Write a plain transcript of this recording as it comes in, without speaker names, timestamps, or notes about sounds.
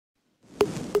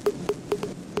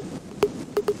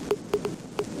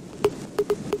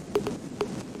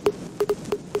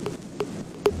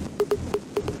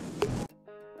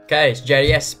Okay, it's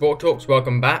JDS Sport Talks,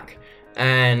 welcome back.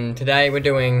 And today we're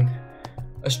doing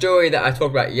a story that I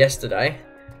talked about yesterday.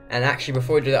 And actually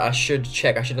before we do that, I should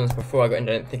check, I should have done this before, I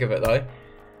didn't think of it though,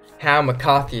 how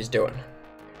McCarthy is doing.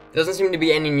 There doesn't seem to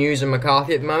be any news on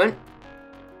McCarthy at the moment.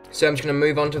 So I'm just going to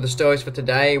move on to the stories for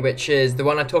today, which is the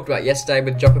one I talked about yesterday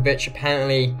with Djokovic.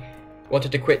 Apparently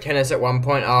wanted to quit tennis at one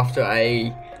point after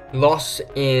a loss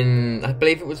in, I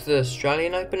believe it was the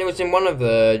Australian Open. It was in one of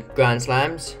the Grand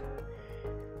Slams.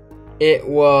 It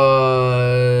was...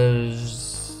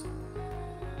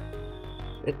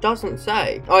 It doesn't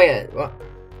say. Oh yeah, what?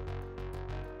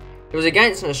 It was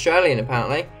against an Australian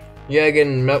apparently.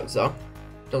 Jurgen Meltzer.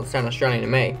 Doesn't sound Australian to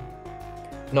me.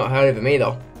 Not heard of him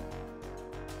either.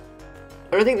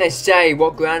 I don't think they say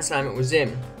what Grand Slam it was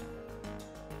in.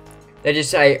 They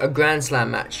just say a Grand Slam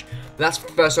match. That's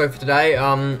the first story for today.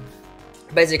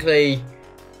 Basically,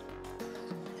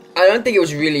 I don't think it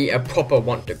was really a proper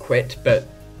want to quit, but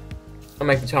I'll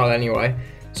make the title anyway.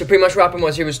 So pretty much what happened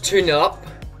was he was 2-0 up,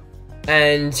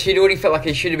 and he'd already felt like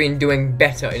he should have been doing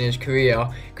better in his career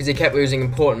because he kept losing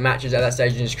important matches at that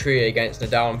stage in his career against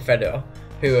Nadal and Federer,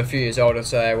 who were a few years older,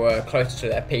 so they were closer to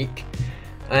their peak.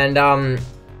 And I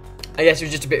guess he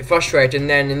was just a bit frustrated, and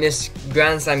then in this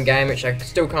Grand Slam game, which I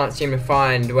still can't seem to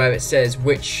find where it says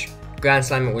which Grand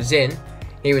Slam it was in,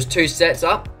 he was 2 sets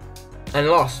up and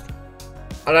lost.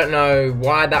 I don't know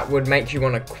why that would make you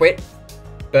want to quit,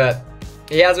 but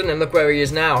he hasn't, and look where he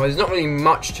is now. There's not really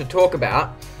much to talk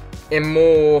about.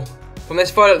 From this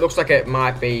photo, it looks like it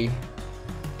might be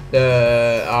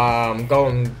the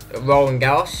Roland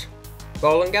Garros.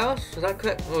 Roland Garros? Is that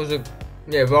correct? Or was it?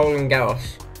 Yeah, Roland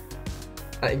Garros.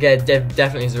 Yeah,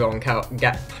 definitely is the Roland Garros.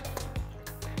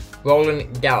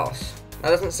 That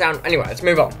doesn't sound... Anyway, let's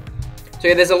move on. So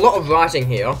yeah, there's a lot of writing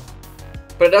here,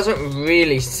 but it doesn't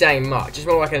really say much. It's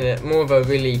more like more of a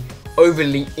really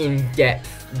overly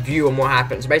in-depth view on what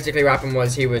happened. So basically what happened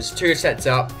was he was 2 sets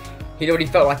up. He'd already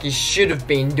felt like he should have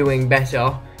been doing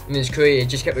better in his career. He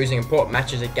just kept losing important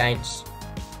matches against,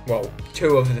 well,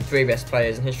 2 of the 3 best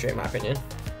players in history, in my opinion.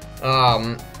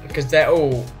 Because they're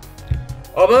all...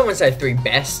 I don't want to say 3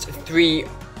 best, 3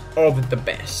 of the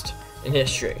best in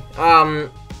history. Yeah,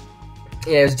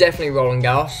 it was definitely Roland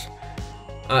Garros.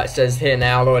 It says here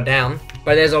now, lower down.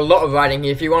 But there's a lot of writing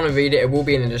here. If you want to read it, it will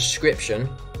be in the description.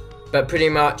 But pretty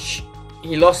much,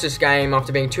 he lost this game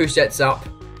after being 2 sets up,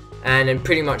 and then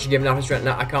pretty much given up. His went,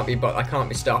 no, I can't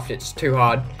be stuffed. It's too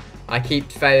hard. I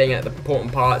keep failing at the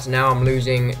important parts. Now I'm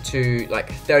losing to like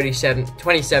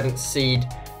 27th seed.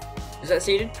 Is that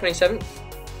seeded? 27th?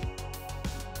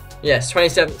 Yes,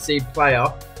 27th seed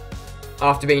player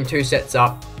after being 2 sets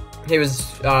up. He was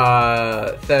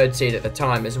 3rd seed at the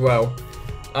time as well.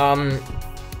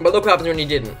 But look what happens when you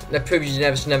didn't. That proves you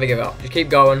never give up. Just keep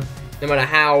going, no matter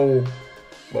how,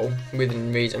 well,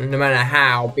 within reason, no matter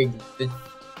how big the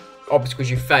obstacles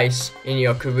you face in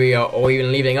your career or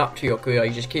even leading up to your career,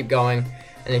 you just keep going.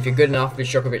 And if you're good enough,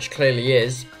 which Djokovic clearly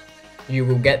is, you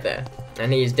will get there.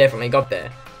 And he's definitely got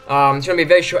there. It's going to be a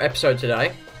very short episode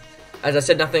today. As I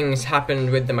said, nothing's happened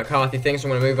with the McCarthy thing, so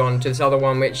I'm going to move on to this other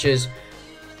one, which is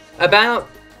about...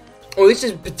 Well,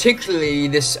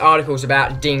 this article is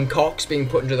about Dean Cox being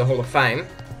put into the Hall of Fame.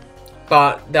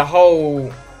 But the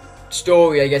whole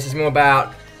story, I guess, is more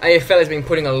about AFL has been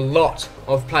putting a lot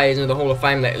of players into the Hall of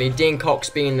Fame lately, Dean Cox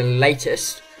being the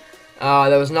latest.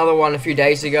 There was another one a few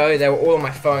days ago. They were all on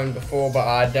my phone before, but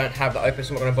I don't have the open, so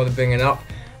I'm not going to bother bringing it up.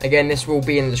 Again, this will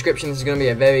be in the description. This is going to be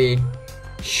a very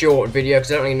short video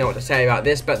because I don't really know what to say about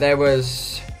this, but there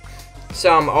was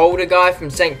some older guy from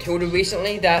St Kilda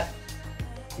recently that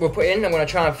were put in. I'm going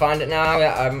to try and find it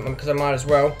now because I might as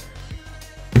well.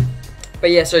 But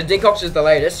yeah, so Dean Cox is the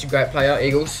latest. Great player,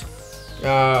 Eagles.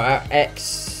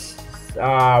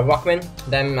 Ruckman.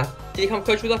 Then did he come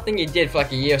coach with us? I think he did for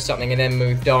like a year or something, and then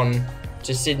moved on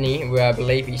to Sydney, where I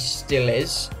believe he still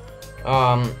is.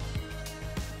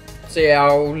 So yeah,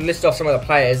 I'll list off some of the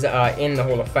players that are in the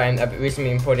Hall of Fame that have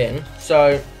recently been put in.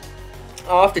 So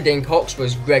after Dean Cox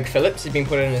was Greg Phillips. He's been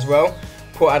put in as well.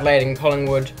 Port Adelaide and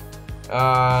Collingwood.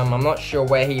 I'm not sure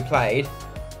where he played.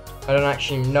 I don't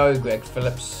actually know Greg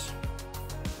Phillips.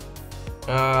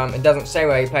 It doesn't say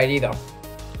where he played either.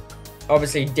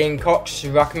 Obviously, Dean Cox,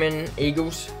 Ruckman,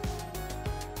 Eagles.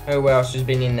 Who else has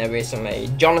been in there recently?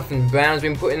 Jonathan Brown's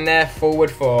been put in there,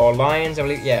 forward for Lions, I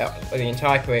believe. Yeah, for the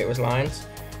entire career it was Lions.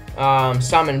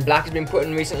 Simon Black has been put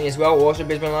in recently as well, also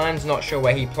Brisbane Lions. Not sure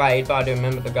where he played, but I do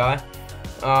remember the guy.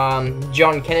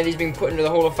 John Kennedy's been put into the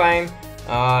Hall of Fame.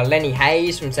 Lenny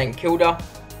Hayes from St Kilda.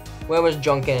 Where was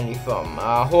John Kennedy from?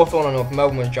 Hawthorn and North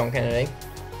Melbourne was John Kennedy.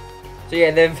 So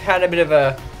yeah, they've had a bit of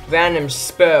a random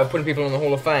spur of putting people in the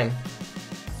Hall of Fame.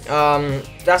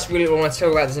 That's really all I want to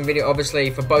talk about this video. Obviously,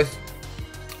 for both.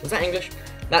 Was that English?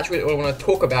 That's really all I want to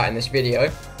talk about in this video.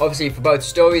 Obviously, for both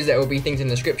stories, there will be things in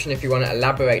the description if you want to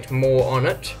elaborate more on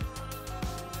it.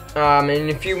 And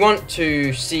if you want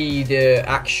to see the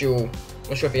actual, I'm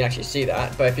not sure if you actually see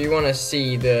that, but if you want to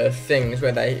see the things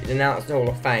where they announce the Hall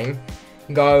of Fame,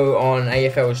 go on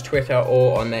AFL's Twitter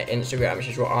or on their Instagram, which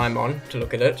is what I'm on, to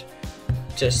look at it,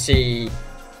 to see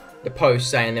the post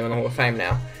saying they're on the Hall of Fame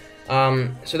now.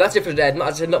 So that's it for today.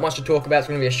 Not much to talk about. It's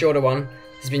going to be a shorter one.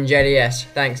 This has been JDS.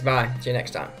 Thanks, bye. See you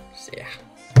next time. See ya.